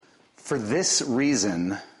For this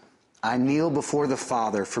reason, I kneel before the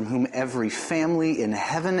Father, from whom every family in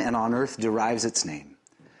heaven and on earth derives its name.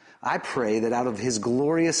 I pray that out of his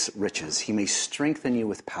glorious riches he may strengthen you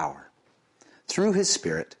with power, through his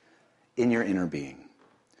Spirit, in your inner being,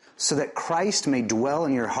 so that Christ may dwell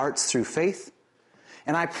in your hearts through faith.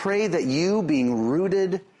 And I pray that you, being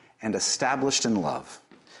rooted and established in love,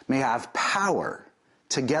 may have power,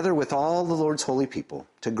 together with all the Lord's holy people,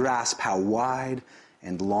 to grasp how wide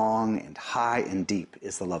and long and high and deep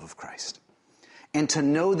is the love of Christ, and to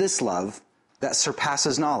know this love that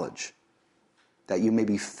surpasses knowledge, that you may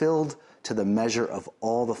be filled to the measure of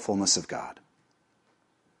all the fullness of God.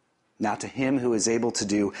 Now to him who is able to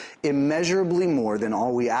do immeasurably more than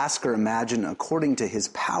all we ask or imagine, according to his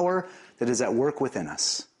power that is at work within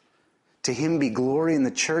us, to him be glory in the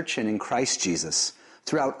church and in Christ Jesus,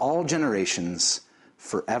 throughout all generations,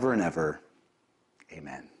 forever and ever.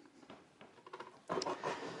 Amen.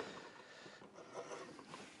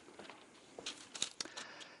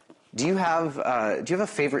 Do you have a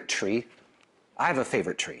favorite tree? I have a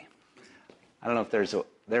favorite tree. I don't know if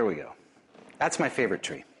there we go. That's my favorite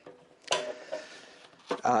tree.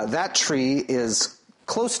 That tree is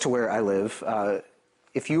close to where I live.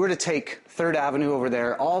 If you were to take 3rd Avenue over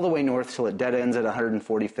there all the way north till it dead ends at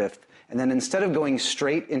 145th, and then instead of going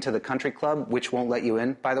straight into the country club, which won't let you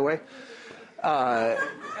in, by the way,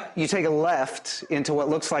 you take a left into what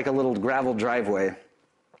looks like a little gravel driveway,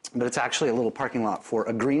 but it's actually a little parking lot for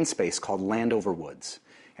a green space called Landover Woods.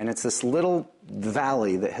 And it's this little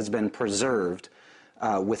valley that has been preserved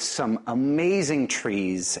with some amazing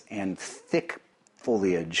trees and thick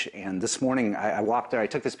foliage. And this morning, I walked there, I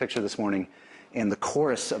took this picture this morning, and the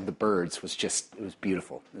chorus of the birds it was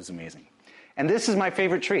beautiful. It was amazing. And this is my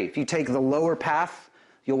favorite tree. If you take the lower path,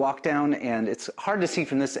 you'll walk down, and it's hard to see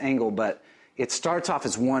from this angle, but it starts off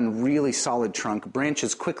as one really solid trunk,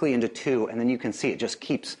 branches quickly into two, and then you can see it just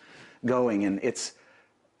keeps going. And it's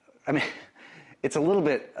a little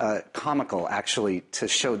bit comical, actually, to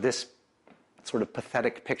show this sort of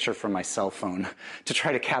pathetic picture from my cell phone to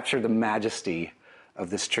try to capture the majesty of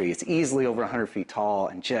this tree. It's easily over 100 feet tall,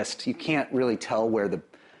 and just, you can't really tell where the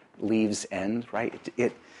leaves end, right?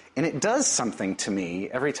 And it does something to me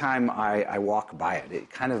every time I walk by it.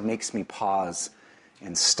 It kind of makes me pause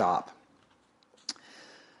and stop.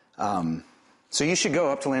 So you should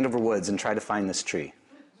go up to Landover Woods and try to find this tree.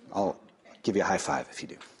 I'll give you a high five if you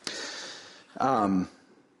do.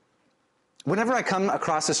 Whenever I come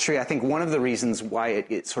across this tree, I think one of the reasons why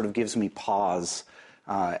it sort of gives me pause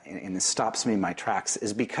and it stops me in my tracks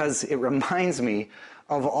is because it reminds me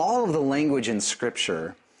of all of the language in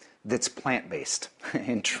Scripture that's plant-based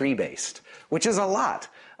and tree-based, which is a lot.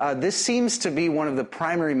 This seems to be one of the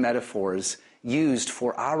primary metaphors used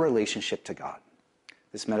for our relationship to God.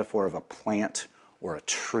 This metaphor of a plant or a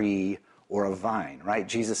tree or a vine, right?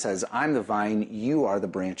 Jesus says, I'm the vine, you are the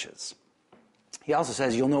branches. He also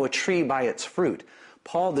says, you'll know a tree by its fruit.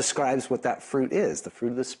 Paul describes what that fruit is, the fruit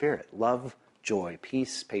of the Spirit: love, joy,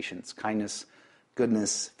 peace, patience, kindness,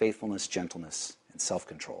 goodness, faithfulness, gentleness, and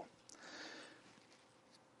self-control.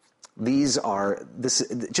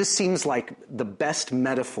 It just seems like the best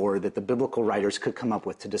metaphor that the biblical writers could come up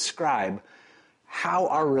with to describe how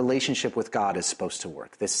our relationship with God is supposed to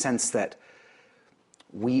work. This sense that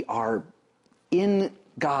we are in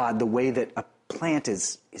God the way that a plant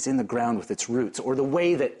is in the ground with its roots, or the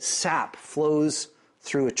way that sap flows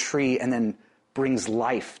through a tree and then brings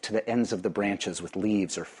life to the ends of the branches with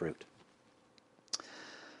leaves or fruit.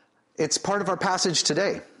 It's part of our passage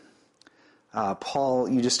today. Paul,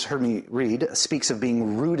 you just heard me read, speaks of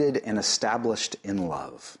being rooted and established in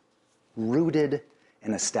love. Rooted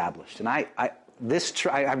and established. And I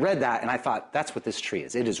read that and I thought, that's what this tree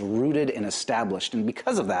is. It is rooted and established. And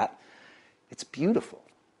because of that, it's beautiful.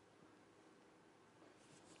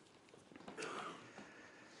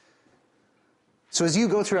 So as you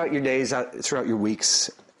go throughout your days, throughout your weeks,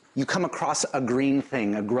 you come across a green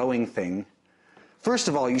thing, a growing thing. First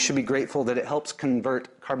of all, you should be grateful that it helps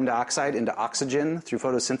convert carbon dioxide into oxygen through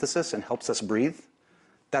photosynthesis and helps us breathe.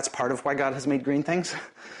 That's part of why God has made green things.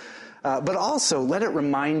 But also, let it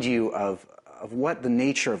remind you of what the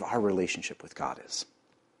nature of our relationship with God is.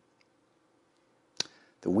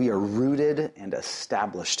 That we are rooted and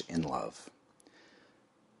established in love.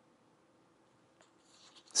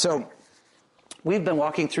 So, we've been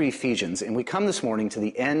walking through Ephesians, and we come this morning to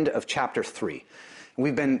the end of chapter 3.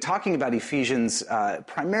 We've been talking about Ephesians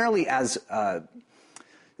primarily as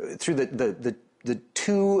through the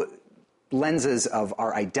two lenses of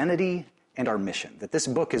our identity and our mission. That this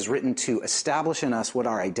book is written to establish in us what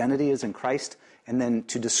our identity is in Christ, and then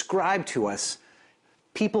to describe to us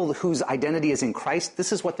People whose identity is in Christ,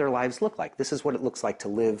 this is what their lives look like. This is what it looks like to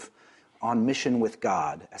live on mission with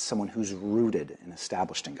God as someone who's rooted and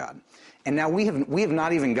established in God. And now we have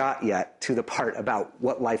not even got yet to the part about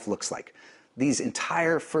what life looks like. These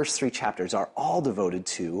entire first 3 chapters are all devoted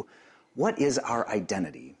to what is our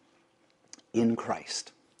identity in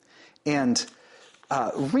Christ. And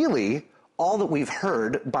really, all that we've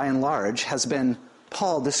heard, by and large, has been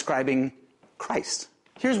Paul describing Christ.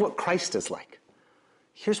 Here's what Christ is like.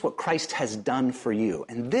 Here's what Christ has done for you.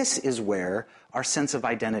 And this is where our sense of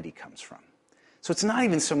identity comes from. So it's not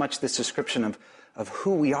even so much this description of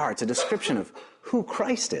who we are. It's a description of who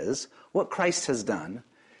Christ is, what Christ has done.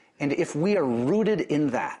 And if we are rooted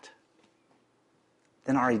in that,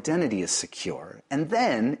 then our identity is secure. And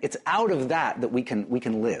then it's out of that we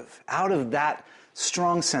can live, out of that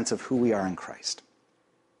strong sense of who we are in Christ.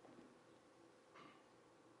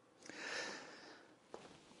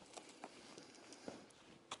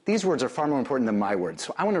 These words are far more important than my words.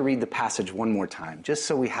 So I want to read the passage one more time, just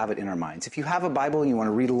so we have it in our minds. If you have a Bible and you want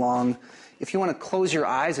to read along, if you want to close your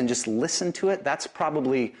eyes and just listen to it, that's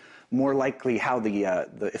probably more likely how the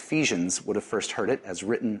Ephesians would have first heard it, as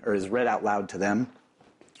written or as read out loud to them.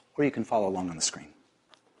 Or you can follow along on the screen.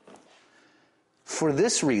 For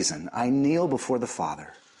this reason, I kneel before the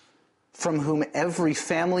Father, from whom every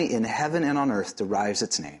family in heaven and on earth derives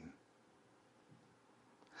its name.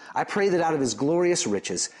 I pray that out of his glorious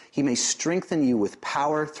riches, he may strengthen you with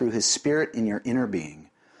power through his Spirit in your inner being,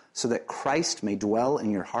 so that Christ may dwell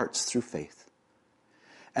in your hearts through faith.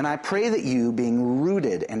 And I pray that you, being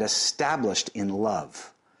rooted and established in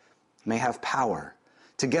love, may have power,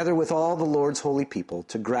 together with all the Lord's holy people,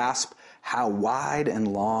 to grasp how wide and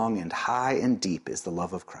long and high and deep is the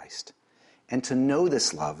love of Christ, and to know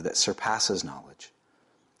this love that surpasses knowledge,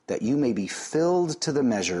 that you may be filled to the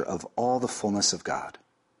measure of all the fullness of God.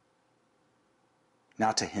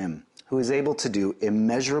 Now to him who is able to do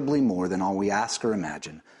immeasurably more than all we ask or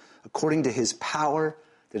imagine, according to his power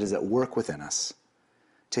that is at work within us,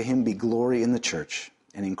 to him be glory in the church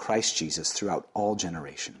and in Christ Jesus throughout all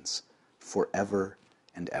generations, forever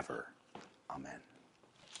and ever. Amen.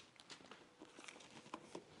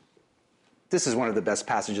 This is one of the best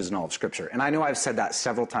passages in all of Scripture. And I know I've said that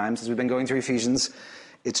several times as we've been going through Ephesians.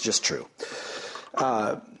 It's just true.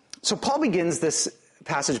 So Paul begins this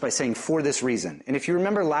passage by saying, for this reason. And if you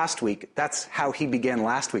remember last week, that's how he began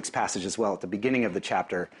last week's passage as well, at the beginning of the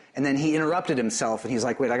chapter. And then he interrupted himself, and he's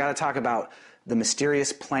like, wait, I got to talk about the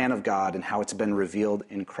mysterious plan of God and how it's been revealed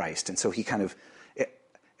in Christ. And so he kind of,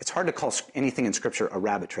 it's hard to call anything in Scripture a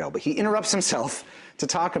rabbit trail, but he interrupts himself to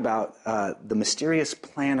talk about the mysterious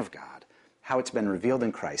plan of God, how it's been revealed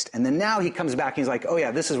in Christ. And then now he comes back and he's like, oh yeah,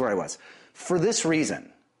 this is where I was. For this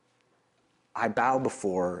reason, I bow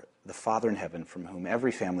before the Father in heaven, from whom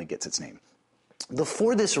every family gets its name. The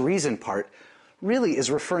for this reason part really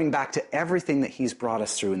is referring back to everything that he's brought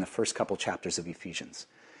us through in the first couple chapters of Ephesians.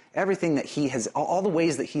 Everything that he has, all the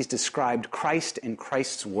ways that he's described Christ and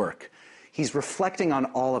Christ's work. He's reflecting on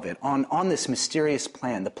all of it, on this mysterious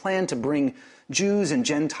plan, the plan to bring Jews and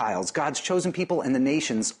Gentiles, God's chosen people and the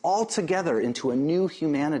nations, all together into a new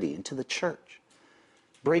humanity, into the church,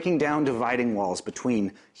 breaking down dividing walls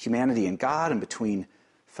between humanity and God and between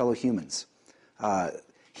fellow humans.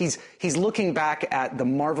 He's looking back at the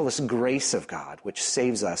marvelous grace of God, which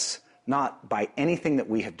saves us not by anything that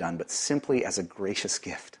we have done, but simply as a gracious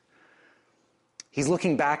gift. He's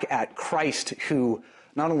looking back at Christ, who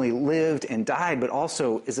not only lived and died, but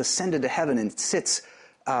also is ascended to heaven and sits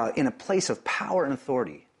in a place of power and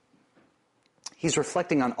authority. He's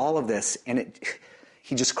reflecting on all of this, and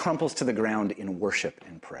he just crumples to the ground in worship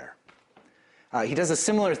and prayer. He does a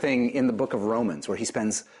similar thing in the book of Romans, where he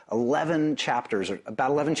spends 11 chapters, or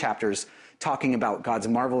about 11 chapters, talking about God's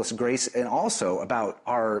marvelous grace and also about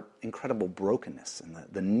our incredible brokenness and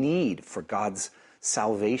the need for God's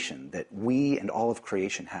salvation that we and all of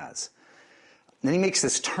creation has. And then he makes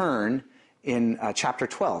this turn in chapter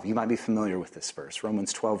 12. You might be familiar with this verse,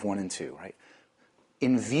 Romans 12, 1 and 2, right?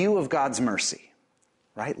 In view of God's mercy,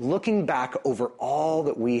 right? Looking back over all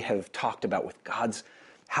that we have talked about with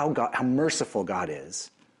how merciful God is,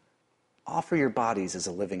 offer your bodies as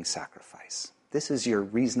a living sacrifice. This is your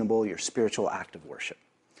reasonable, your spiritual act of worship.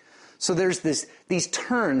 So there's these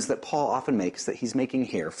turns that Paul often makes, that he's making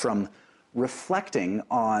here, from reflecting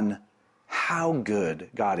on how good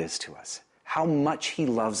God is to us, how much he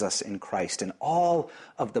loves us in Christ, and all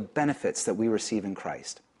of the benefits that we receive in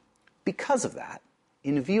Christ. Because of that,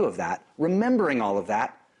 in view of that, remembering all of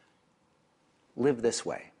that, live this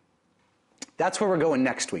way. That's where we're going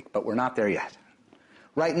next week, but we're not there yet.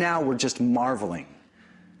 Right now, we're just marveling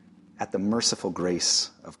at the merciful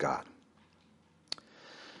grace of God.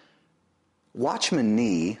 Watchman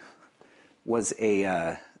Nee was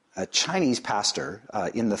a Chinese pastor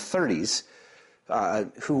in the 30s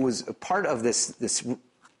who was a part of this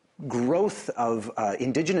growth of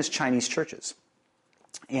indigenous Chinese churches.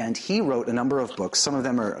 And he wrote a number of books. Some of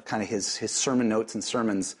them are kind of his sermon notes and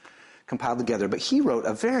sermons compiled together. But he wrote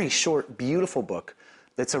a very short, beautiful book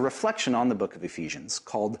that's a reflection on the book of Ephesians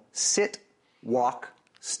called Sit, Walk,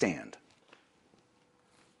 Stand.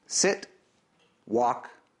 Sit, walk,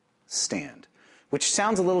 stand. Which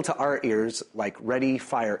sounds a little to our ears like ready,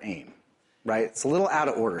 fire, aim. Right? It's a little out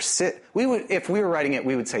of order. Sit. If we were writing it,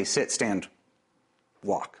 we would say sit, stand,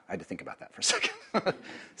 walk. I had to think about that for a second.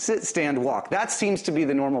 Sit, stand, walk. That seems to be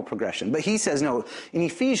the normal progression. But he says, no, in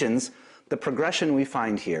Ephesians, the progression we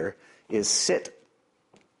find here is sit,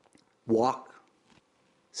 walk,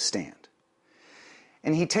 stand.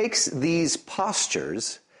 And he takes these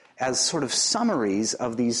postures as sort of summaries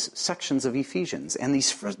of these sections of Ephesians. And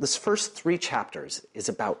this first 3 chapters is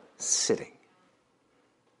about sitting.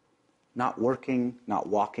 Not working, not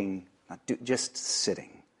walking, just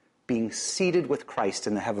sitting. Being seated with Christ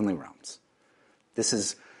in the heavenly realms. This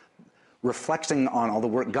is reflecting on all the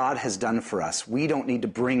work God has done for us. We don't need to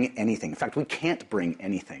bring anything. In fact, we can't bring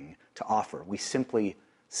anything to offer. We simply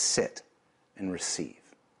sit and receive.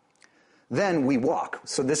 Then we walk.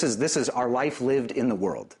 So this is our life lived in the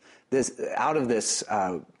world. Out of this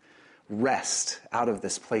rest, out of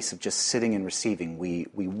this place of just sitting and receiving, we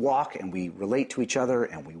walk and we relate to each other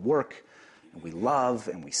and we work and we love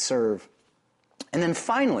and we serve. And then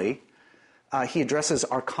finally, he addresses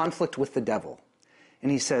our conflict with the devil. And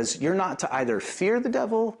he says, you're not to either fear the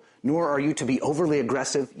devil, nor are you to be overly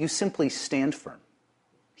aggressive. You simply stand firm.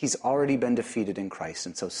 He's already been defeated in Christ.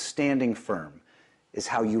 And so standing firm is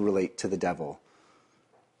how you relate to the devil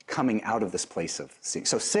coming out of this place of seeing.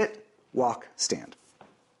 So sit, walk, stand.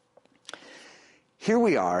 Here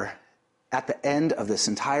we are at the end of this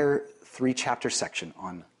entire 3-chapter section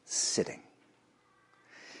on sitting.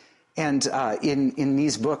 And in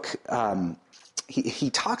Nee's book, he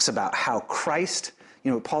talks about how Christ,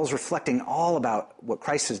 Paul's reflecting all about what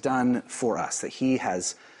Christ has done for us, that he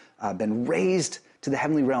has been raised to the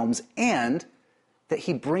heavenly realms and that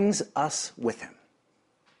he brings us with him.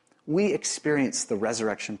 We experience the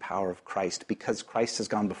resurrection power of Christ because Christ has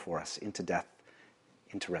gone before us into death,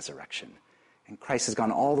 into resurrection. And Christ has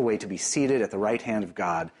gone all the way to be seated at the right hand of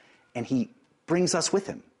God, and he brings us with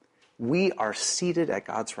him. We are seated at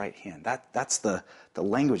God's right hand. That's the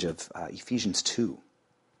language of Ephesians 2.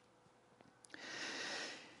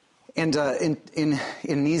 And in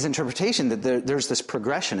Nee's interpretation, that there's this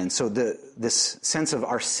progression. And so this sense of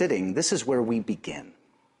our sitting, this is where we begin.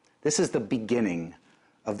 This is the beginning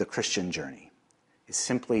of the Christian journey, is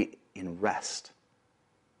simply in rest.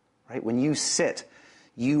 Right? When you sit,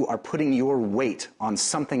 you are putting your weight on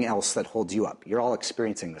something else that holds you up. You're all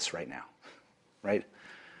experiencing this right now. Right?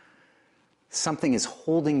 Something is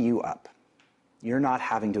holding you up. You're not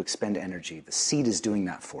having to expend energy. The seat is doing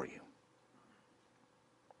that for you.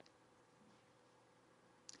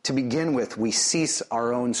 To begin with, we cease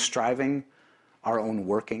our own striving, our own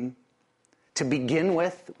working. To begin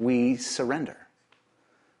with, we surrender.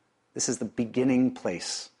 This is the beginning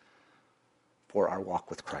place for our walk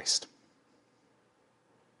with Christ.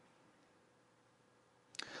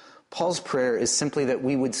 Paul's prayer is simply that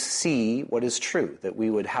we would see what is true, that we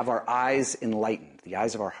would have our eyes enlightened, the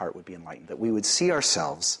eyes of our heart would be enlightened, that we would see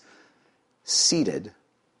ourselves seated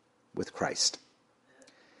with Christ,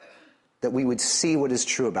 that we would see what is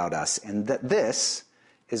true about us, and that this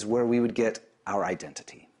is where we would get our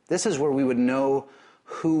identity. This is where we would know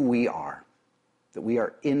who we are, that we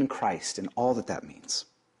are in Christ and all that that means.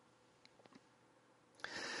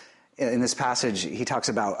 In this passage, he talks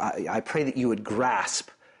about, I pray that you would grasp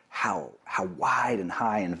how wide and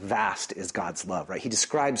high and vast is God's love, right? He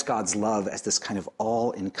describes God's love as this kind of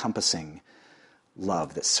all-encompassing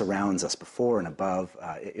love that surrounds us before and above.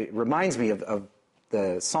 It reminds me of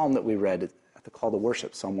the psalm that we read at the call to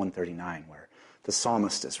worship, Psalm 139, where the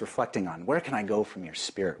psalmist is reflecting on, where can I go from your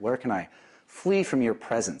spirit? Where can I flee from your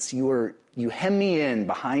presence? You hem me in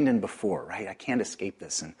behind and before, right? I can't escape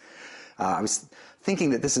this. And I was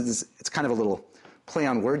thinking that it's kind of a little play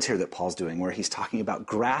on words here that Paul's doing, where he's talking about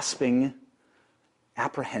grasping,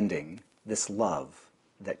 apprehending this love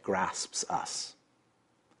that grasps us,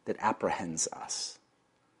 that apprehends us.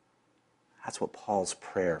 That's what Paul's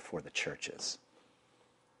prayer for the church is.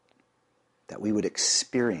 That we would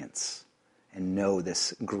experience and know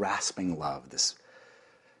this grasping love, this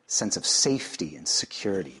sense of safety and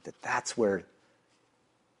security, that's where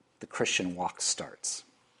the Christian walk starts.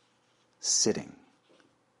 Sitting,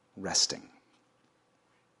 resting.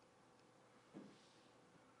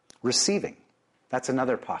 Receiving. That's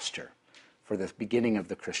another posture for the beginning of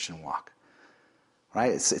the Christian walk.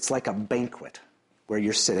 Right? It's like a banquet where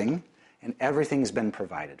you're sitting and everything's been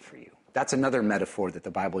provided for you. That's another metaphor that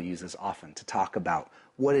the Bible uses often to talk about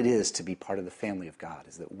what it is to be part of the family of God,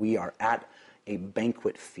 is that we are at a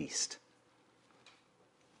banquet feast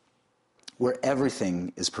where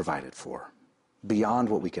everything is provided for, beyond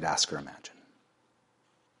what we could ask or imagine.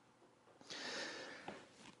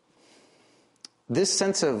 This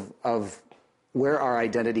sense of where our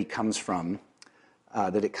identity comes from,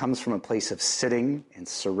 that it comes from a place of sitting and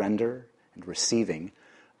surrender and receiving,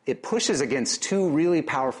 it pushes against two really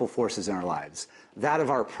powerful forces in our lives, that of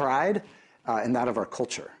our pride and that of our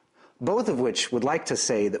culture, both of which would like to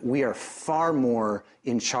say that we are far more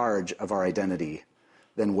in charge of our identity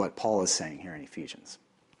than what Paul is saying here in Ephesians,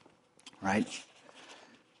 right?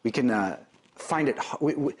 We can find it,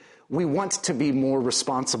 we want to be more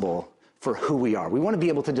responsible for who we are. We want to be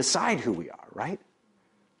able to decide who we are, right?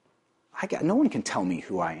 No one can tell me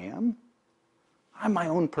who I am. I'm my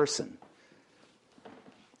own person.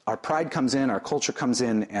 Our pride comes in, our culture comes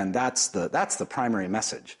in, and that's the primary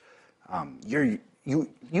message. You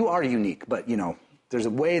are unique, but there's a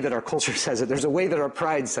way that our culture says it. There's a way that our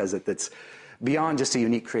pride says it that's beyond just a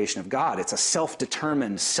unique creation of God. It's a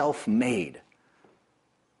self-determined, self-made.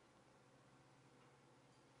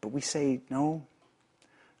 But we say, no,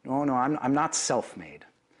 I'm not self-made.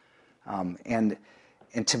 And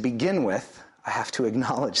to begin with, I have to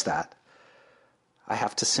acknowledge that. I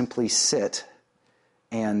have to simply sit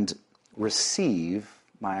and receive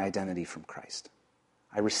my identity from Christ.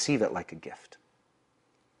 I receive it like a gift.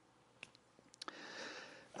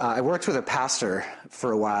 I worked with a pastor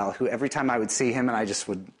for a while who every time I would see him and I just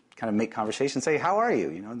would kind of make conversation, say, how are you?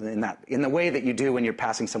 In the way that you do when you're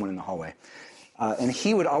passing someone in the hallway. And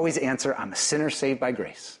he would always answer, I'm a sinner saved by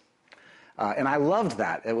grace. And I loved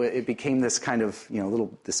that. It became this kind of,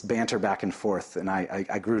 this banter back and forth. And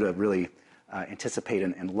I grew to really anticipate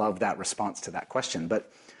and love that response to that question.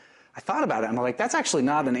 But I thought about it, and I'm like, that's actually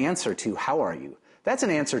not an answer to how are you? That's an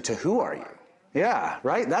answer to who are you? Yeah,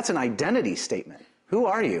 right? That's an identity statement. Who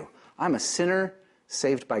are you? I'm a sinner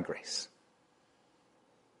saved by grace.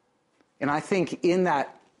 And I think in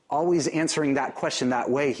that, always answering that question that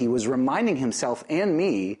way, he was reminding himself and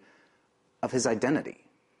me of his identity,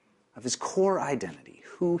 of his core identity,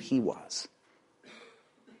 who he was.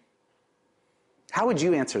 How would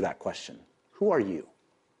you answer that question? Who are you?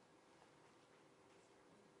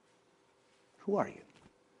 Who are you?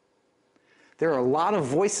 There are a lot of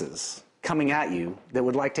voices coming at you that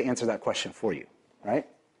would like to answer that question for you, right?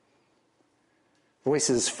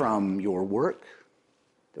 Voices from your work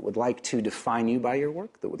that would like to define you by your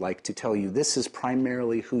work, that would like to tell you this is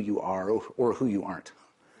primarily who you are or who you aren't.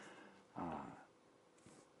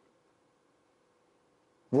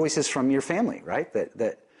 Voices from your family, right?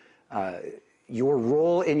 That your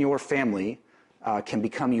role in your family can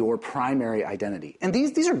become your primary identity. And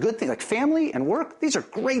these are good things, like family and work, these are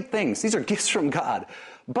great things. These are gifts from God.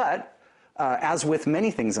 But as with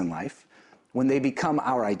many things in life, when they become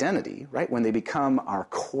our identity, right? When they become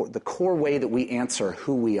the core way that we answer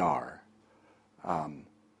who we are,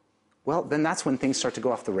 well, then that's when things start to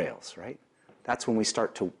go off the rails, right? That's when we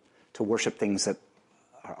start to worship things that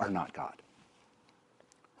are not God.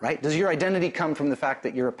 Right? Does your identity come from the fact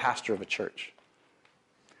that you're a pastor of a church?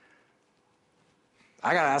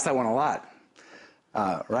 I got to ask that one a lot.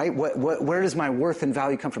 Right? Where does my worth and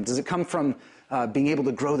value come from? Does it come from being able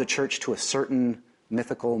to grow the church to a certain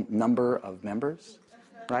mythical number of members?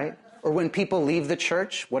 Right? Or when people leave the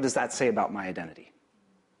church, what does that say about my identity?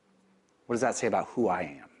 What does that say about who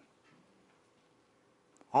I am?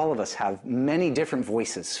 All of us have many different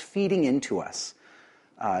voices feeding into us,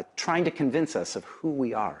 trying to convince us of who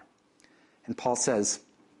we are. And Paul says,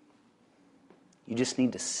 you just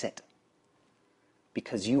need to sit,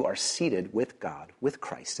 because you are seated with God, with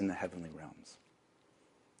Christ in the heavenly realms.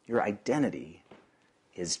 Your identity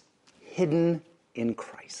is hidden in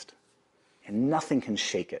Christ, and nothing can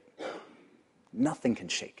shake it. Nothing can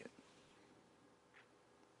shake it.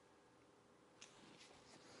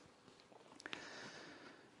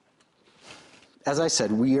 As I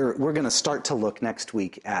said, we're going to start to look next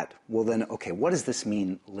week at, well then, okay, what does this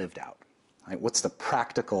mean lived out? Right? What's the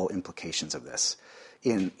practical implications of this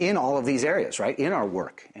in all of these areas, right? In our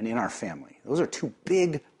work and in our family. Those are two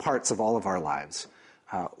big parts of all of our lives.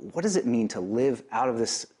 What does it mean to live out of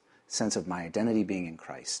this sense of my identity being in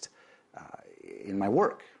Christ in my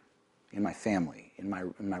work, in my family, in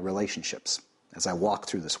my relationships as I walk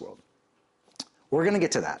through this world? We're going to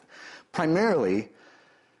get to that. Primarily,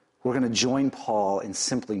 we're going to join Paul in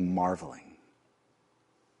simply marveling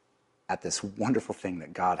at this wonderful thing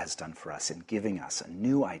that God has done for us in giving us a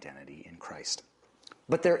new identity in Christ.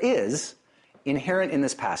 But there is, inherent in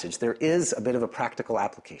this passage, there is a bit of a practical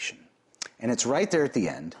application. And it's right there at the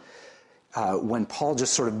end when Paul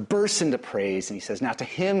just sort of bursts into praise and he says, now to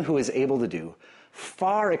him who is able to do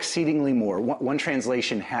far exceedingly more. One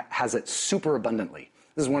translation has it super abundantly.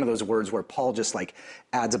 This is one of those words where Paul just like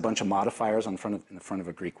adds a bunch of modifiers in the front of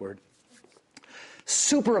a Greek word.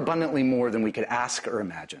 Super abundantly more than we could ask or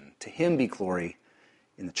imagine. To him be glory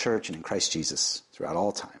in the church and in Christ Jesus throughout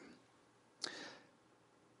all time.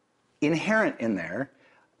 Inherent in there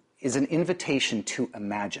is an invitation to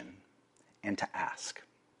imagine and to ask.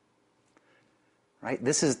 Right?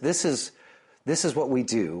 This is what we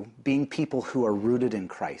do, being people who are rooted in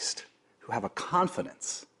Christ, who have a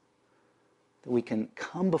confidence that we can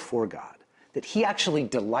come before God, that he actually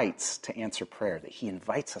delights to answer prayer, that he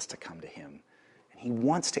invites us to come to him, and he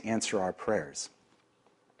wants to answer our prayers.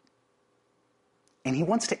 And he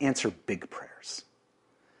wants to answer big prayers,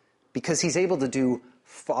 because he's able to do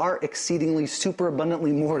far exceedingly, super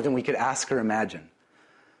abundantly more than we could ask or imagine.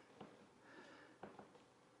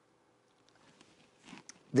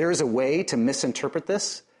 There is a way to misinterpret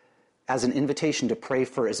this as an invitation to pray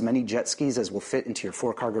for as many jet skis as will fit into your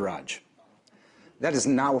 4-car garage. That is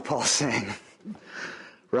not what Paul's saying,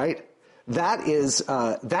 right?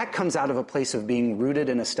 That comes out of a place of being rooted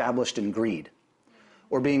and established in greed,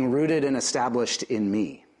 or being rooted and established in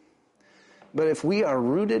me. But if we are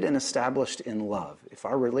rooted and established in love, if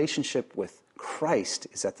our relationship with Christ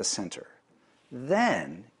is at the center,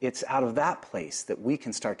 then it's out of that place that we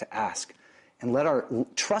can start to ask and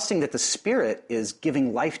trusting that the Spirit is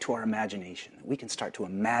giving life to our imagination. We can start to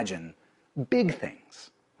imagine big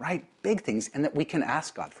things, right? Big things, and that we can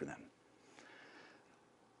ask God for them.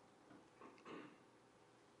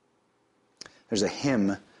 There's a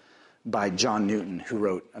hymn by John Newton who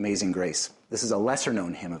wrote Amazing Grace. This is a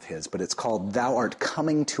lesser-known hymn of his, but it's called Thou Art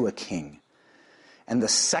Coming to a King. And the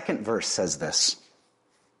second verse says this: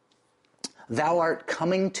 Thou art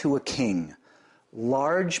coming to a king,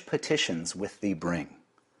 large petitions with thee bring.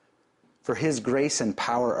 For his grace and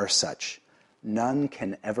power are such, none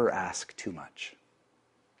can ever ask too much.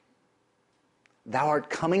 Thou art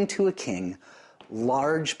coming to a king,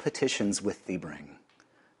 large petitions with thee bring.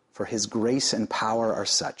 For his grace and power are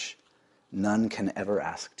such, none can ever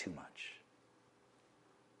ask too much.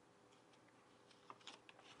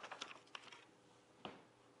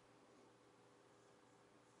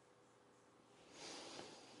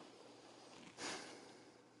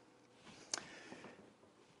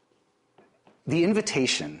 The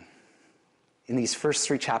invitation in these first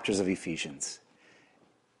 3 chapters of Ephesians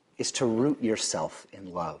is to root yourself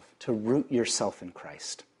in love, to root yourself in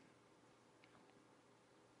Christ.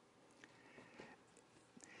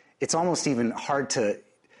 It's almost even hard to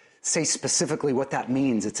say specifically what that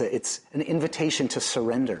means. It's an invitation to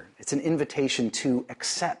surrender. It's an invitation to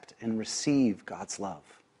accept and receive God's love.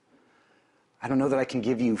 I don't know that I can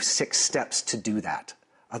give you 6 steps to do that,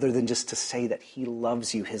 other than just to say that he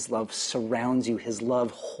loves you, his love surrounds you, his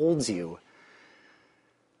love holds you.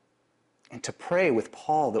 And to pray with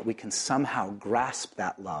Paul that we can somehow grasp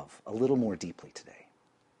that love a little more deeply today.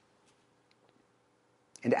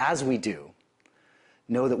 And as we do,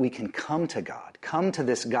 know that we can come to God, come to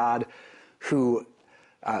this God who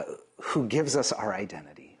gives us our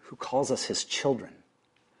identity, who calls us his children,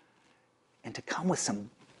 and to come with some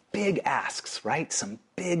big asks, right? Some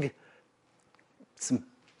big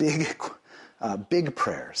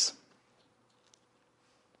prayers.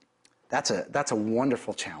 That's a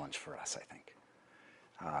wonderful challenge for us, I think.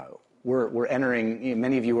 We're entering,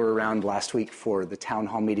 many of you were around last week for the town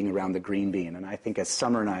hall meeting around the green bean, and I think as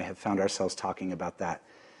Summer and I have found ourselves talking about that,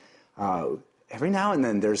 every now and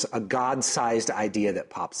then there's a God-sized idea that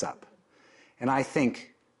pops up. And I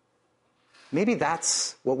think maybe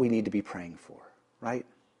that's what we need to be praying for, right?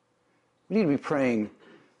 We need to be praying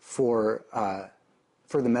for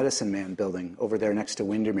the Medicine Man building over there next to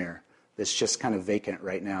Windermere that's just kind of vacant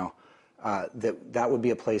right now. That would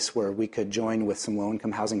be a place where we could join with some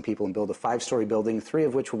low-income housing people and build a 5-story building, 3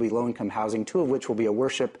 of which will be low-income housing, 2 of which will be a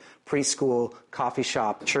worship, preschool, coffee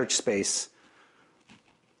shop, church space.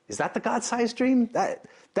 Is that the God-sized dream?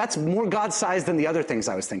 That's more God-sized than the other things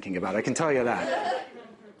I was thinking about, I can tell you that.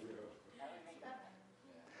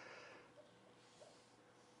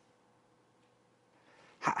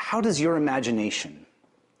 How does your imagination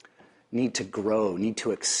need to grow, need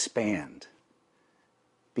to expand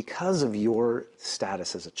because of your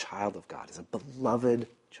status as a child of God, as a beloved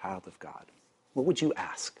child of God? What would you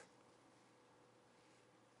ask?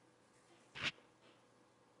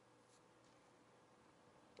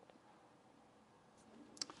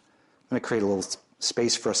 I'm going to create a little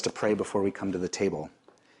space for us to pray before we come to the table,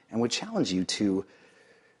 and would challenge you to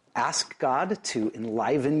ask God to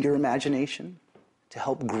enliven your imagination, to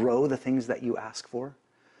help grow the things that you ask for,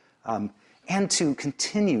 and to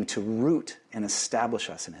continue to root and establish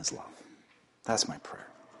us in his love. That's my prayer.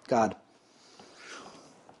 God,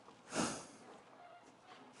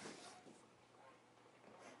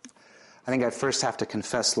 I think I first have to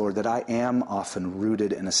confess, Lord, that I am often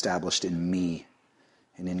rooted and established in me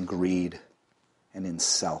and in greed and in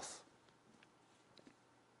self.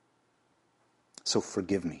 So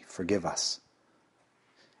forgive me, forgive us,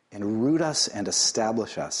 and root us and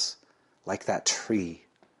establish us like that tree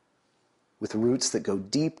with roots that go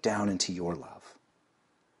deep down into your love.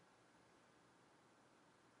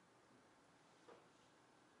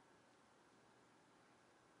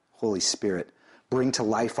 Holy Spirit, bring to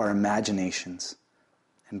life our imaginations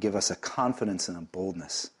and give us a confidence and a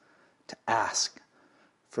boldness to ask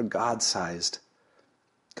for God-sized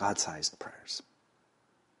prayers.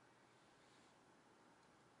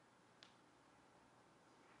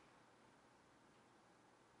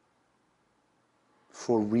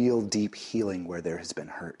 For real deep healing where there has been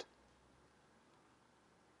hurt.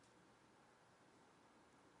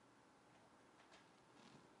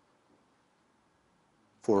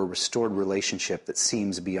 For a restored relationship that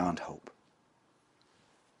seems beyond hope.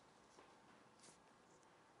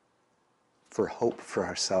 For hope for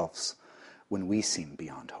ourselves when we seem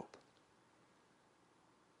beyond hope.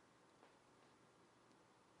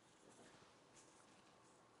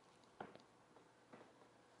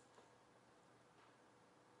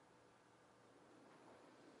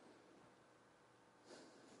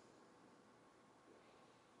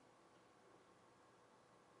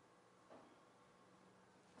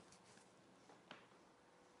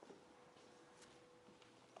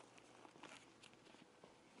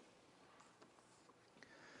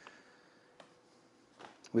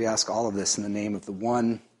 We ask all of this in the name of the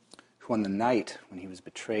one who on the night when he was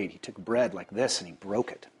betrayed, he took bread like this and he broke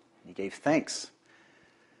it. He gave thanks.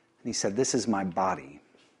 And he said, "This is my body,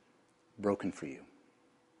 broken for you.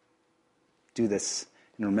 Do this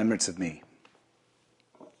in remembrance of me."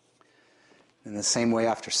 In the same way,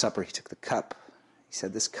 after supper, he took the cup. He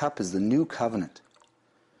said, "This cup is the new covenant,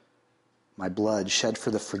 my blood shed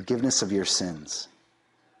for the forgiveness of your sins."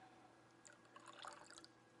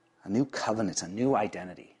 A new covenant, a new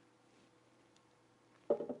identity.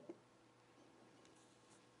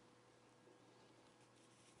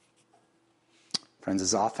 Friends,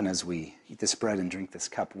 as often as we eat this bread and drink this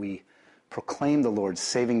cup, we proclaim the Lord's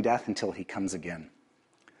saving death until he comes again.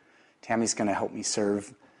 Tammy's going to help me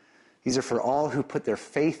serve. These are for all who put their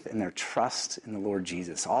faith and their trust in the Lord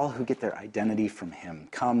Jesus, all who get their identity from him.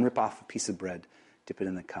 Come, rip off a piece of bread, dip it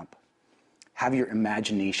in the cup. Have your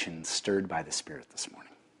imagination stirred by the Spirit this morning.